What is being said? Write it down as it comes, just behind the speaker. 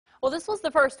Well, this was the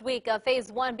first week of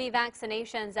Phase 1B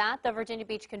vaccinations at the Virginia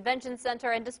Beach Convention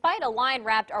Center, and despite a line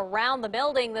wrapped around the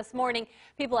building this morning,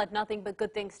 people had nothing but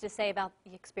good things to say about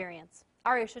the experience.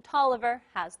 Aesia Toliver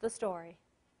has the story.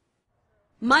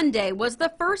 Monday was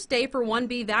the first day for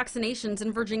 1B vaccinations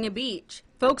in Virginia Beach.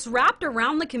 Folks wrapped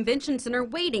around the convention center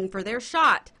waiting for their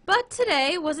shot. But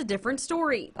today was a different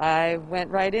story. I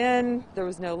went right in. There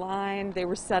was no line. They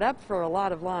were set up for a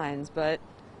lot of lines, but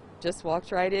just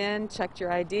walked right in, checked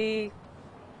your ID,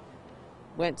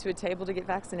 went to a table to get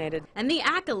vaccinated. And the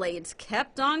accolades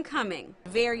kept on coming.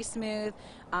 Very smooth,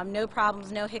 no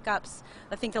problems, no hiccups.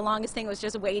 I think the longest thing was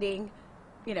just waiting,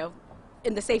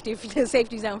 in the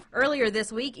safety zone. Earlier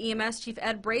this week, EMS Chief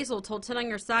Ed Brazel told 10 on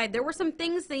Your Side there were some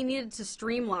things they needed to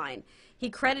streamline. He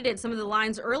credited some of the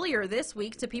lines earlier this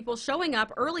week to people showing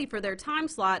up early for their time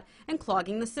slot and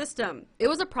clogging the system. It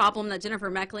was a problem that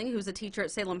Jennifer Meckling, who's a teacher at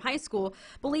Salem High School,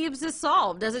 believes is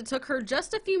solved, as it took her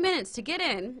just a few minutes to get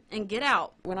in and get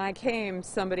out. When I came,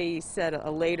 somebody said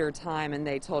a later time and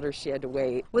they told her she had to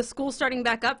wait. With school starting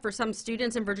back up for some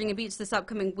students in Virginia Beach this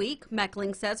upcoming week,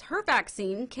 Meckling says her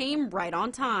vaccine came right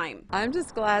on time. I'm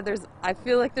just glad I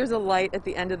feel like there's a light at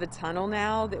the end of the tunnel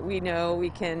now, that we know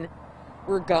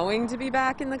we're going to be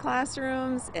back in the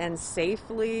classrooms and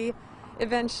safely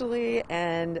eventually,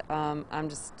 and I'm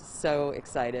just so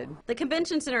excited. The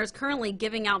convention center is currently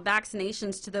giving out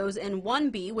vaccinations to those in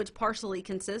 1B, which partially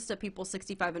consists of people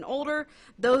 65 and older,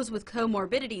 those with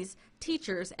comorbidities,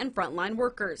 teachers, and frontline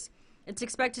workers. It's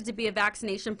expected to be a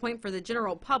vaccination point for the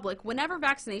general public whenever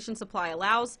vaccination supply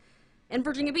allows. In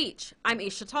Virginia Beach, I'm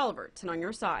Aesia Toliver, 10 on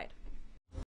Your Side.